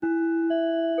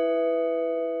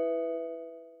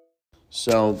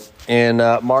So in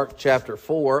Mark chapter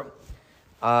 4,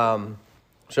 so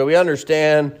we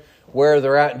understand where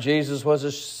they're at. Jesus was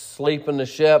asleep in the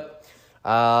ship.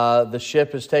 The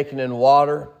ship is taken in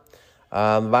water.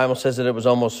 The Bible says that it was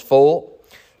almost full.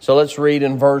 So let's read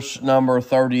in verse number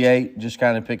 38, just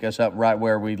kind of pick us up right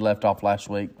where we left off last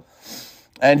week.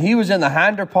 And he was in the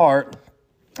hinder part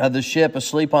of the ship,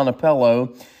 asleep on a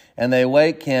pillow, and they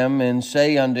wake him and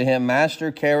say unto him,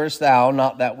 Master, carest thou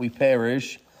not that we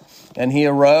perish? And he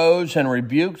arose and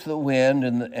rebuked the wind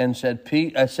and said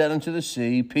unto the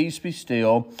sea, Peace, be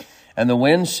still. And the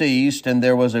wind ceased, and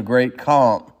there was a great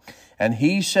calm. And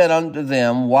he said unto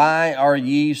them, Why are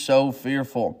ye so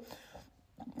fearful?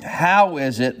 How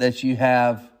is it that you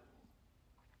have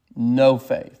no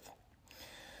faith?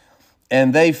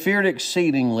 And they feared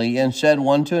exceedingly, and said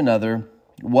one to another,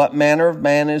 What manner of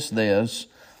man is this,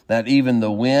 that even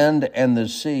the wind and the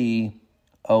sea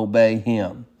obey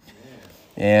him?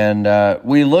 And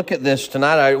we look at this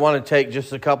tonight. I want to take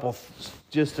just a couple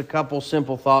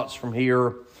simple thoughts from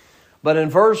here. But in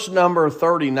verse number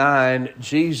 39,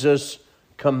 Jesus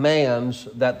commands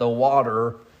that the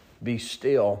water be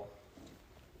still.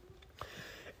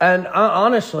 And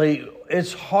honestly,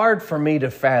 it's hard for me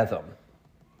to fathom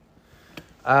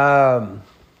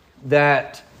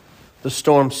that the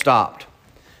storm stopped.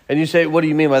 And you say, what do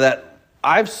you mean by that?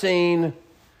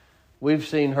 We've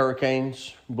seen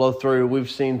hurricanes blow through.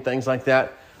 We've seen things like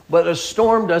that. But a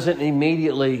storm doesn't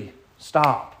immediately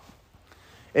stop.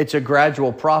 It's a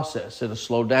gradual process. It'll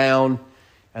slow down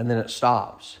and then it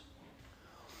stops.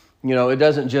 You know, it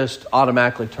doesn't just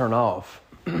automatically turn off.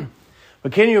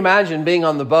 But can you imagine being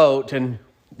on the boat and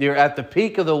you're at the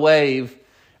peak of the wave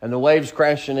and the wave's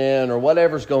crashing in or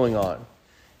whatever's going on.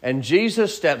 And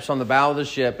Jesus steps on the bow of the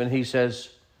ship and he says,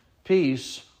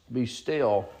 Peace, be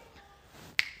still.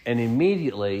 And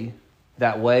immediately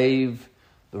that wave,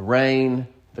 the rain,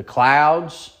 the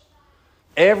clouds,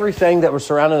 everything that was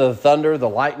surrounding the thunder, the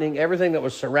lightning, everything that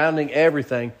was surrounding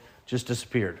everything just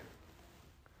disappeared.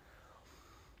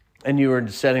 And you were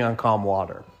sitting on calm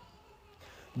water.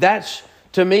 That's,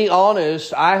 to me,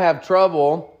 honest, I have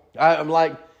trouble. I'm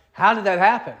like, how did that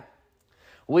happen?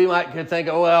 We could think,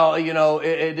 oh, well, you know,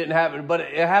 it didn't happen. But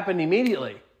it happened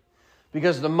immediately.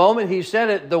 Because the moment he said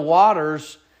it, the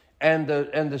waters and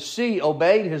the sea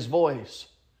obeyed his voice.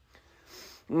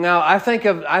 Now, I think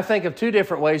of two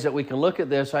different ways that we can look at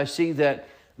this. I see that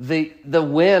the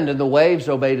wind and the waves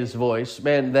obeyed his voice.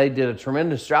 Man, they did a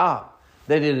tremendous job.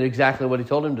 They did exactly what he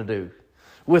told them to do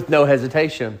with no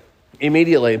hesitation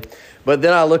immediately. But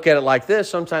then I look at it like this.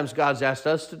 Sometimes God's asked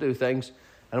us to do things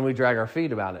and we drag our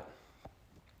feet about it.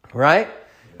 Right?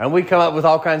 And we come up with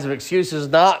all kinds of excuses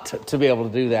not to be able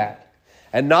to do that.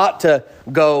 And not to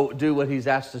go do what he's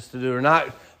asked us to do, or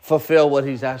not fulfill what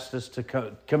he's asked us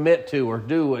to commit to or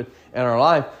do in our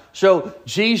life. So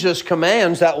Jesus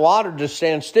commands that water to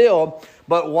stand still.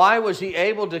 But why was he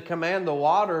able to command the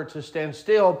water to stand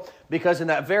still? Because in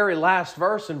that very last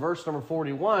verse, in verse number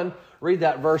 41, read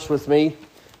that verse with me.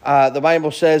 The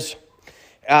Bible says,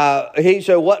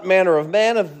 so what manner of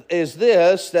man is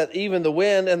this, that even the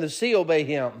wind and the sea obey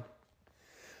him?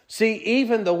 See,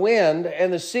 even the wind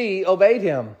and the sea obeyed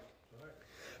him.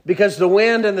 Because the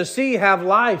wind and the sea have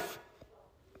life.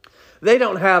 They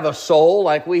don't have a soul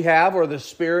like we have or the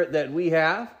spirit that we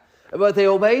have, but they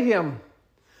obeyed him.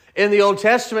 In the Old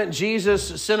Testament,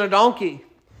 Jesus sent a donkey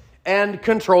and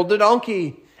controlled the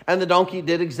donkey. And the donkey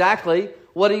did exactly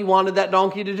what he wanted that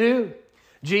donkey to do.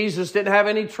 Jesus didn't have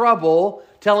any trouble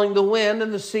telling the wind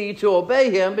and the sea to obey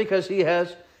him because he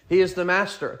is the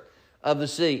master of the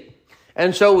sea.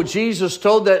 And so Jesus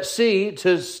told that sea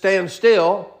to stand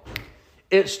still.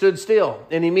 It stood still,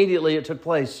 and immediately it took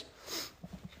place.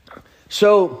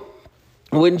 So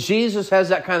when Jesus has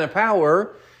that kind of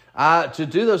power to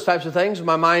do those types of things,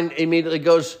 my mind immediately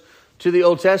goes to the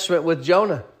Old Testament with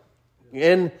Jonah.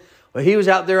 And he was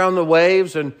out there on the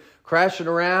waves and crashing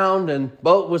around, and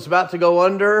boat was about to go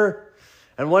under.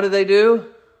 And what did they do?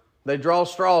 They draw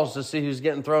straws to see who's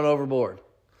getting thrown overboard.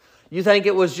 You think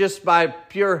it was just by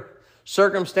pure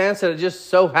circumstance that it just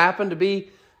so happened to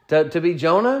be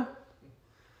Jonah?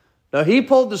 No, he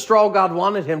pulled the straw God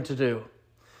wanted him to do.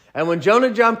 And when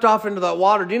Jonah jumped off into that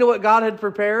water, do you know what God had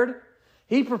prepared?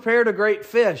 He prepared a great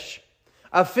fish.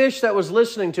 A fish that was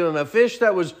listening to him. A fish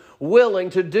that was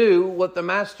willing to do what the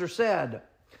master said.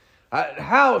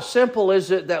 How simple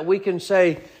is it that we can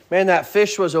say, man, that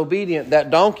fish was obedient. That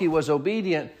donkey was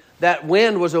obedient. That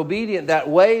wind was obedient. That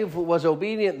wave was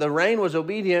obedient. The rain was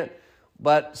obedient.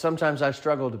 But sometimes I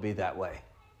struggle to be that way.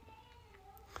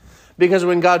 Because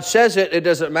when God says it, it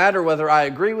doesn't matter whether I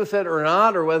agree with it or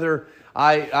not, or whether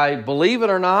I believe it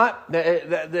or not.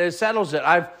 It settles it.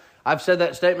 I've said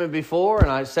that statement before, and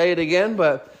I say it again,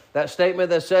 but that statement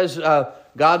that says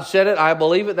God said it, I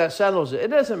believe it, that settles it. It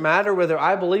doesn't matter whether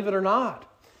I believe it or not.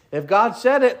 If God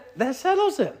said it, that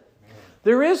settles it.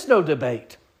 There is no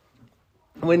debate.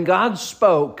 When God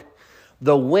spoke,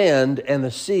 the wind and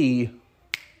the sea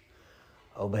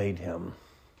obeyed him.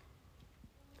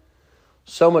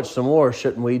 So much the more,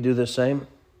 shouldn't we do the same?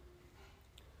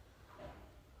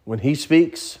 When he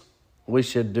speaks, we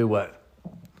should do what?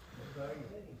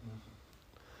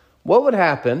 What would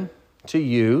happen to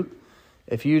you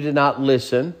if you did not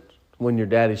listen when your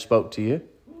daddy spoke to you?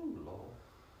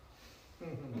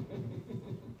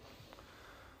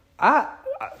 I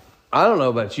don't know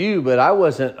about you, but I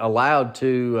wasn't allowed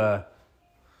to...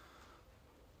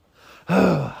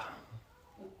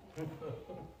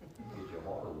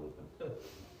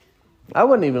 I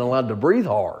wasn't even allowed to breathe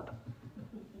hard.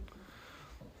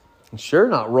 And sure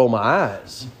not roll my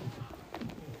eyes.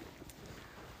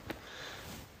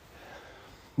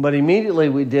 But immediately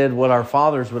we did what our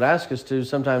fathers would ask us to.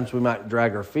 Sometimes we might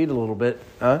drag our feet a little bit.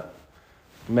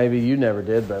 Maybe you never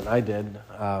did, but I did.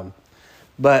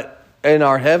 But in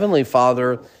our Heavenly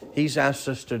Father, He's asked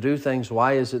us to do things.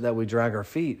 Why is it that we drag our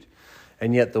feet?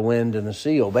 And yet the wind and the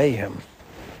sea obey Him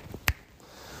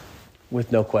with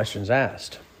no questions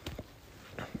asked.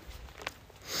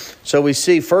 So we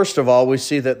see, first of all, we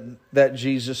see that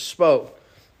Jesus spoke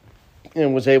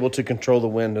and was able to control the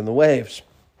wind and the waves.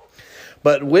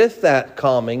 But with that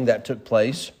calming that took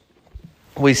place,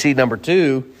 we see, number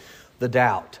two, the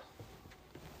doubt.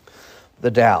 The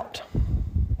doubt.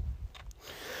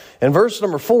 In verse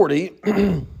number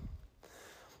 40,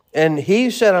 and he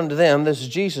said unto them, this is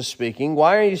Jesus speaking,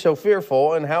 why are you so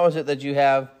fearful, and how is it that you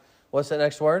have, what's that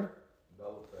next word?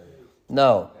 No faith.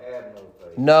 No. Have no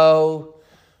faith. No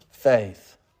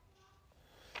faith.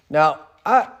 Now,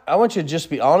 I want you to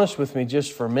just be honest with me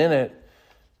just for a minute.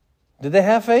 Did they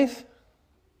have faith?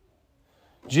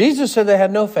 Jesus said they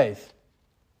had no faith.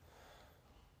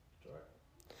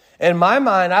 In my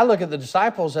mind, I look at the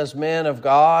disciples as men of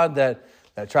God that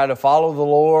try to follow the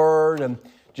Lord. And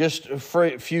just a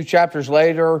few chapters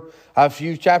later, a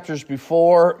few chapters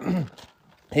before,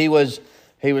 he was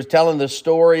telling the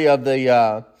story of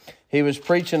he was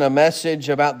preaching a message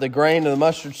about the grain of the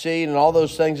mustard seed and all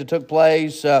those things that took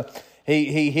place.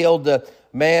 He healed the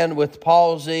man with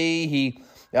palsy. He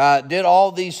did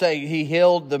all these things. He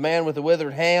healed the man with the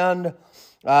withered hand.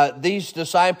 These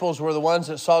disciples were the ones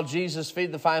that saw Jesus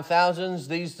feed the 5,000s.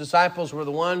 These disciples were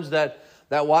the ones that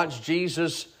watched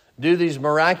Jesus do these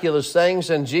miraculous things,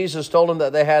 and Jesus told them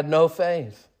that they had no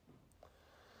faith.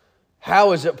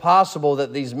 How is it possible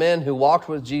that these men who walked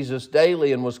with Jesus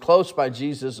daily and was close by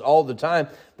Jesus all the time,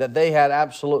 that they had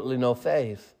absolutely no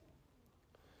faith?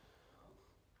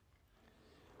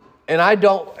 And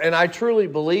I truly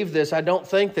believe this. I don't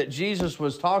think that Jesus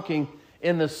was talking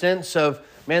in the sense of,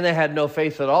 man, they had no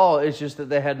faith at all. It's just that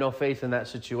they had no faith in that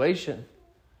situation.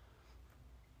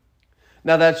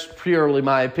 Now, that's purely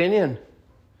my opinion.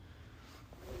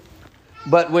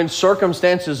 But when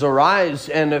circumstances arise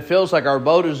and it feels like our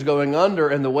boat is going under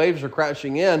and the waves are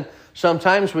crashing in,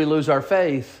 sometimes we lose our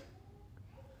faith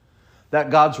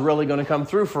that God's really going to come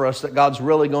through for us, that God's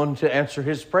really going to answer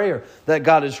His prayer, that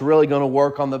God is really going to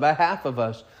work on the behalf of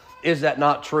us. Is that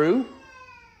not true?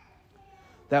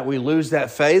 That we lose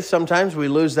that faith? Sometimes we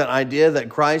lose that idea that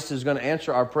Christ is going to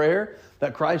answer our prayer,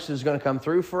 that Christ is going to come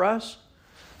through for us.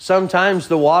 Sometimes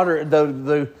the water,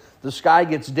 the sky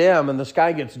gets dim and the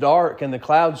sky gets dark and the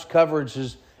clouds coverage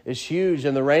is huge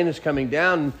and the rain is coming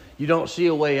down and you don't see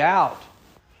a way out.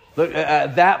 Look,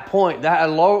 at that point, at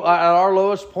our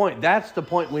lowest point, that's the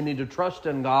point we need to trust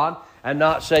in God and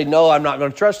not say, no, I'm not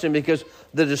going to trust Him, because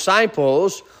the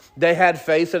disciples, they had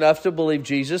faith enough to believe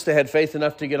Jesus. They had faith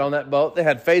enough to get on that boat. They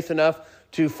had faith enough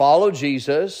to follow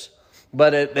Jesus.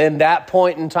 But in that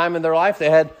point in time in their life, they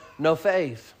had no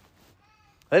faith.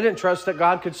 They didn't trust that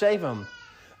God could save them.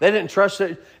 They didn't trust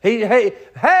that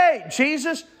hey,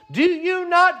 Jesus, do you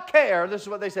not care? This is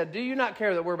what they said. Do you not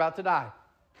care that we're about to die?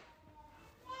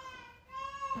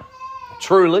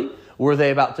 Truly, were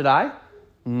they about to die?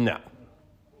 No.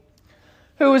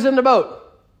 Who was in the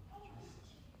boat?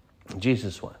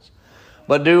 Jesus was.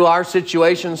 But do our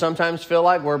situations sometimes feel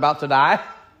like we're about to die?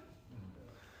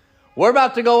 We're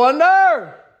about to go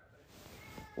under.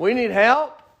 We need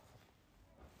help.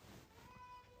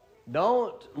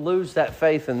 Don't lose that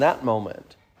faith in that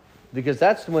moment, because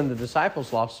that's when the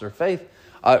disciples lost their faith.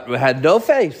 Had no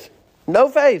faith. No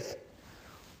faith.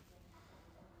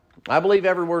 I believe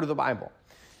every word of the Bible.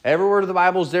 Every word of the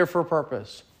Bible is there for a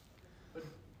purpose.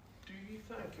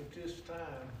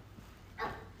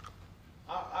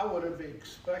 I would have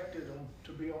expected them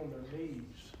to be on their knees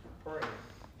praying,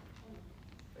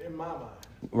 in my mind.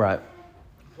 Right.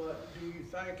 But do you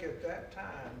think at that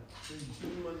time, the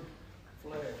human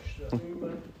flesh, the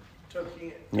human took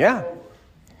Yeah. over,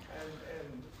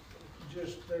 and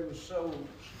just they were so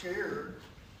scared,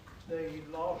 they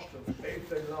lost their faith,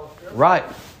 they lost everything. Right.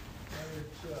 And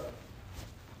it's,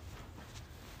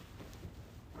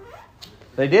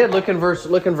 They did. Look in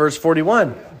verse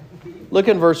 41. Look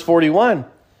in verse 41.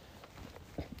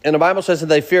 And the Bible says that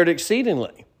they feared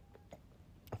exceedingly.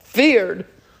 Feared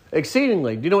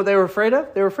exceedingly. Do you know what they were afraid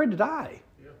of? They were afraid to die.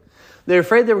 They were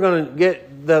afraid they were going to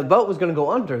the boat was going to go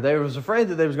under. They was afraid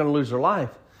that they was going to lose their life.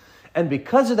 And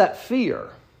because of that fear,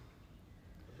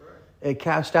 it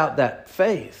cast out that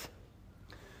faith.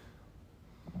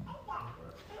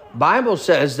 Bible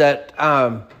says that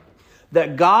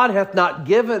that God hath not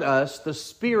given us the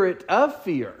spirit of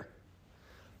fear,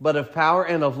 but of power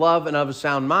and of love and of a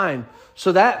sound mind.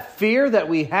 So that fear that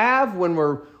we have when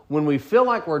we feel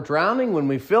like we're drowning, when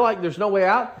we feel like there's no way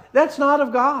out, that's not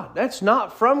of God. That's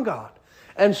not from God.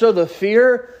 And so the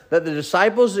fear that the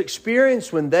disciples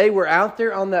experienced when they were out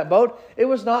there on that boat, it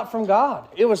was not from God.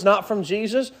 It was not from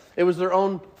Jesus. It was their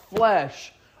own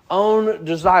flesh, own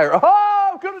desire. Oh,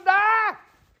 I'm going to die!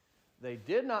 They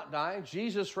did not die.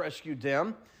 Jesus rescued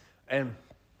them. And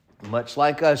much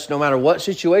like us, no matter what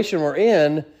situation we're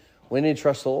in, we need to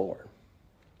trust the Lord.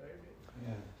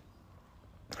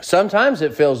 Sometimes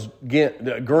it feels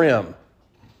grim.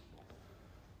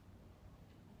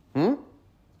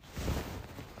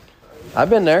 I've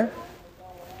been there.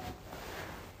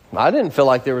 I didn't feel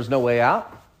like there was no way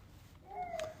out.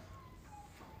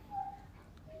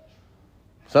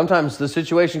 Sometimes the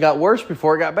situation got worse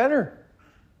before it got better.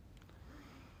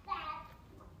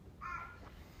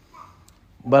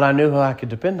 But I knew who I could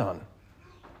depend on.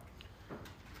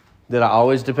 Did I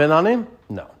always depend on Him?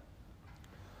 No.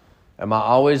 Am I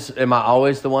always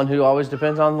the one who always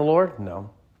depends on the Lord? No.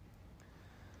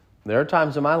 There are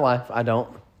times in my life I don't.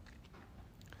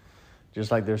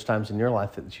 Just like there's times in your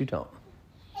life that you don't.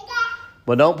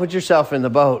 But don't put yourself in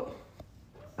the boat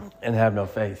and have no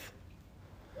faith.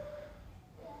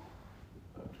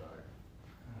 that's right.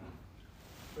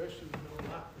 Especially with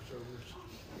no life preservers.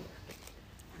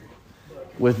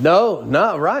 With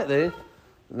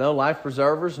no life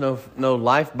preservers, no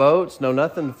lifeboats, no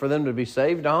nothing for them to be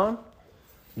saved on.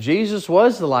 Jesus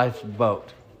was the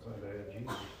lifeboat.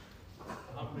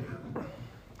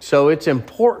 So it's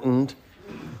important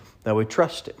that we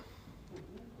trust Him.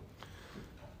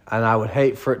 And I would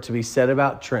hate for it to be said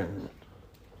about Trenton.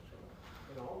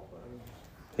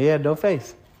 He had no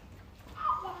faith.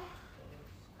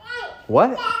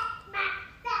 What?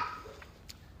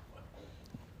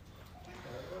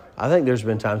 I think there's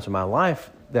been times in my life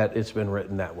that it's been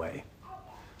written that way.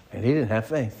 And he didn't have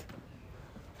faith.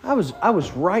 I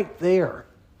was right there.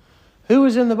 Who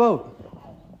was in the boat?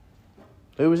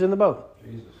 Who was in the boat?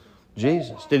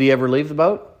 Jesus. Did he ever leave the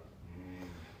boat?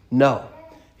 No.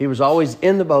 He was always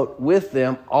in the boat with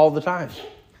them all the time.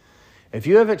 If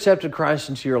you have accepted Christ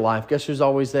into your life, guess who's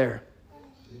always there?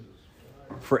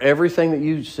 For everything that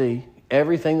you see,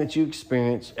 everything that you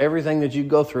experience, everything that you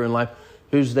go through in life,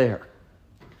 who's there?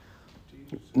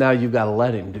 Now you've got to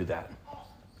let Him do that.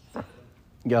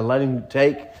 You got to let Him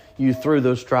take you through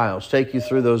those trials, take you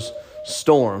through those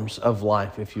storms of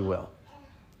life, if you will.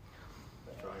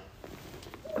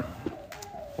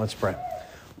 Let's pray.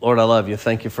 Lord, I love you.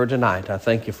 Thank you for tonight. I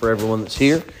thank you for everyone that's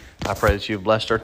here. I pray that you've blessed our